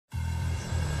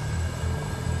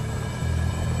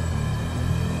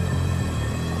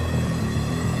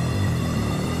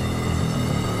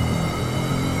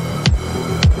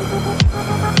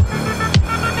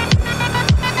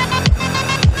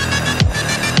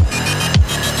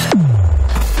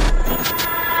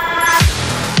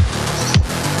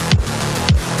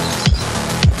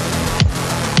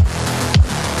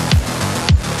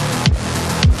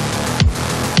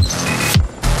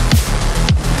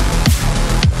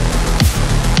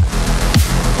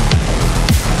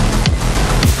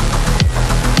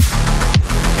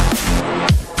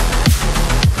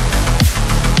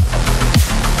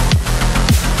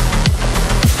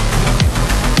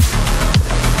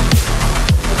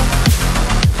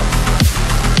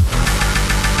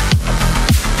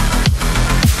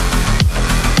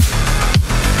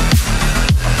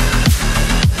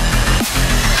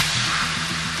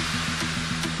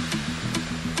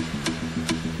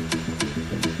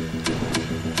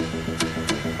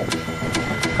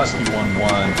Husky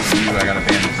 1-1 for you. I got a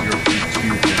band of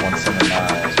 032 for 17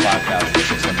 miles,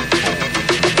 5,600 gold.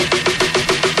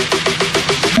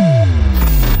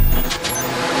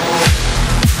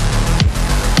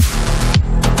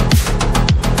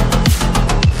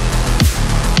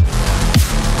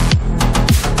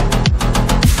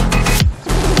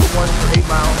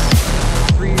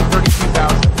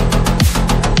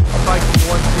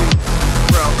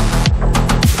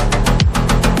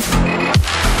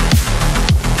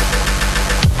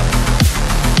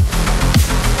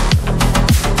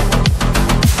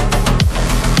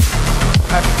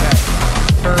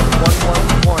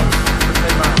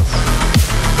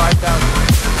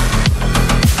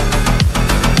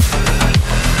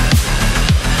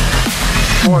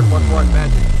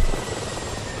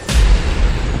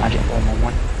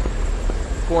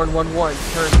 Born 1-1,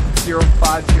 turn 050,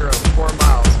 4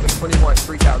 miles, make 21,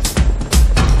 3,000.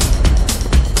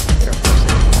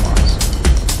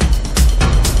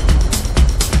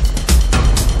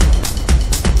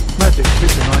 Magic,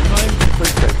 299,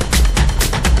 please go.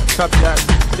 Copy that,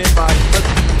 stand by,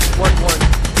 Husky 1-1.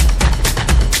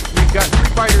 We've got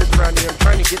 3 fighters around here, I'm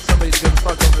trying to get somebody to go the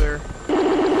fuck over there.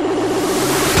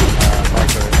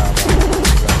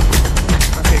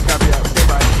 Okay, copy that, stand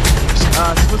by.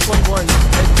 Swiss 1-1,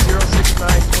 head 069,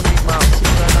 28 miles,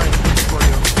 699, for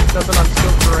you. Nothing on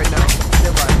scope for right now.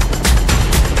 Stand by.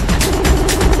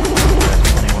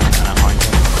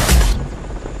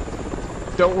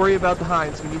 Don't worry about the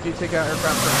Hinds. We need you to take out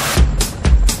aircraft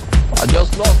first. I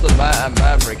just lost the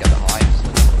Maverick at the Hinds.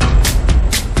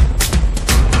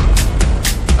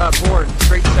 Board,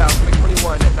 straight south, make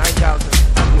 21 at 9,000.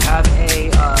 We have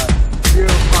a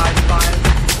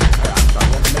 055. I'm sorry,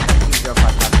 we have to make a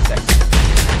 0556.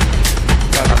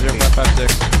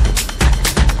 0556.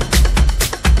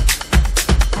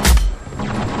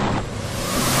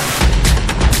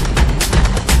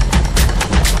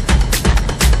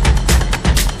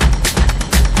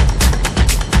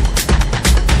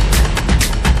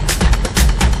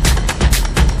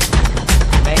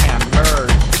 Mayhem,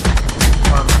 merge,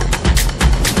 armor.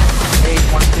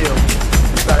 812.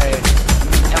 We've got a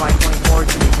MI-24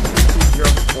 to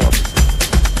 204.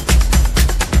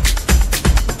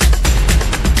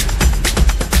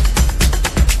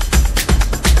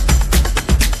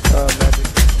 Magic.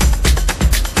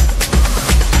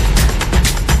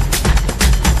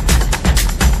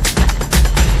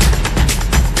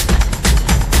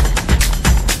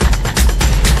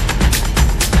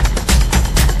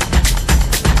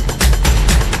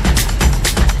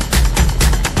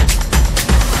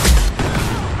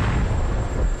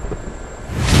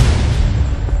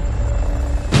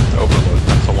 Overload,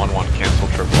 that's a 1-1, cancel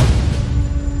triple.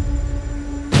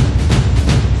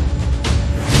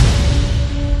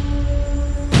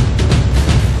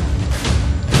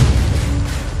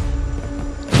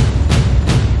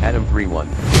 Adam 3-1,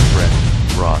 Brett,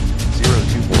 Raw,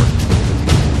 024,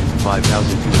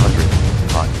 5,200,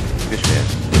 Hot, Fishman.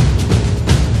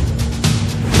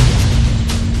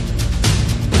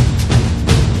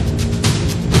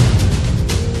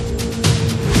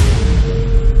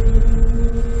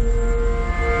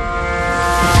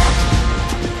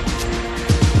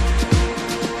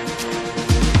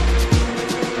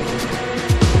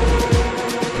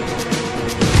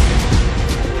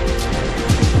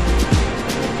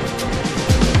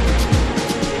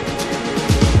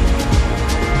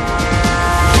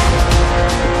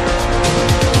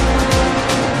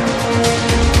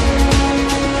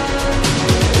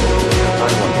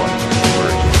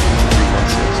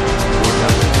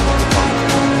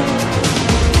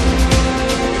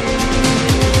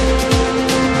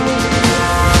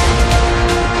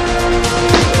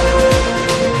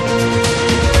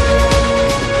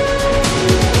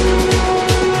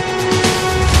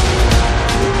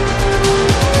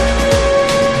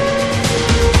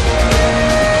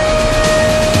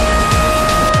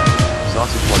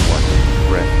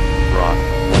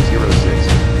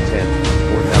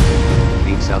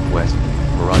 Southwest,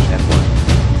 Mirage F1.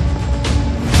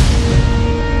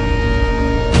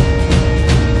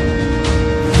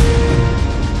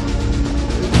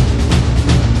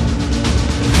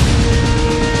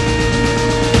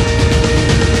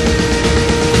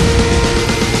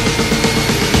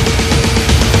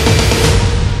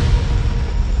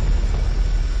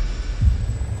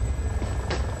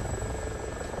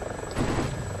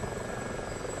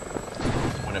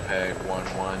 Winnipeg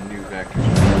 1-1, new vector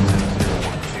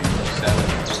 0127.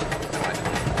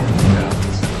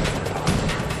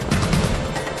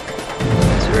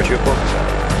 Zero 2 4.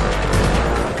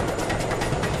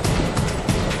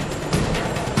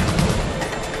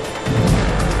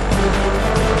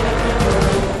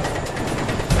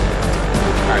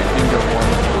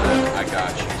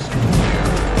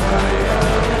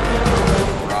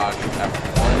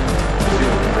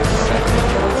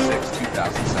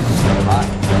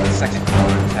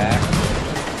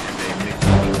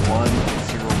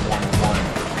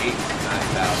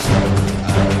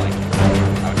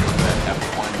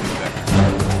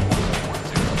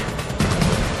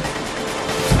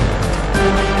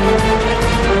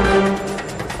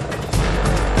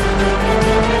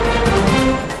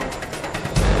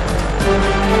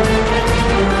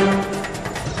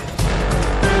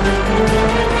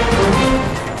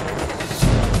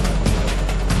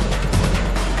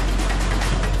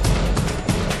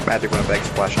 Magic Winnipeg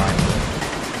splash line.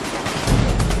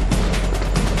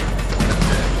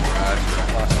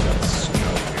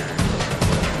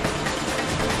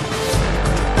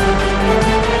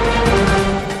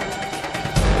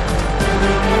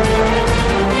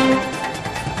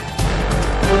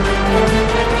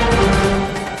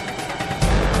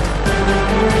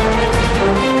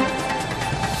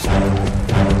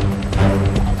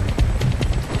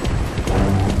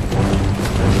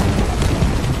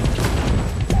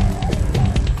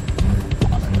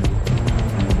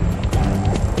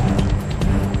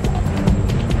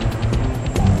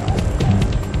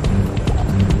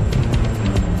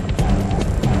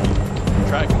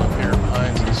 Tracking up here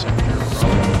behind the sector.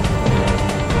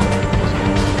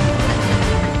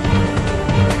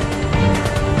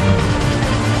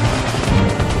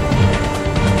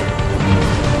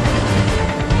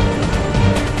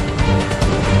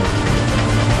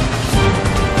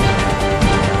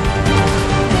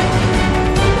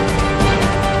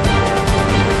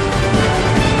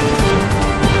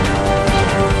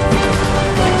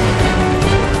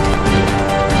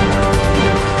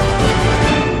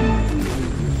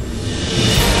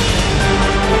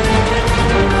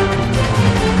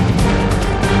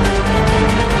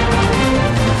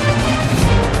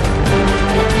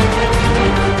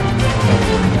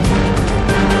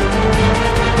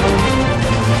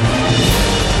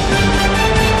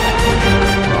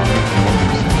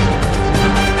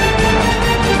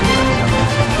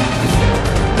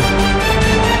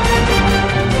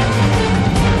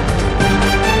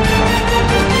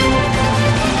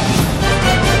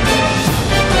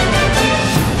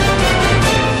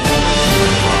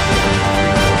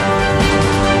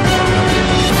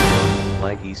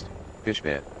 East,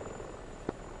 Fishman.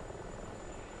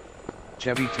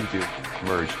 Chevy 22,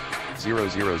 merged, 000,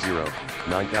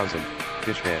 9000,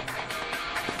 Fishman.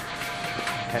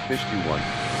 Catfish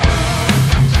 21.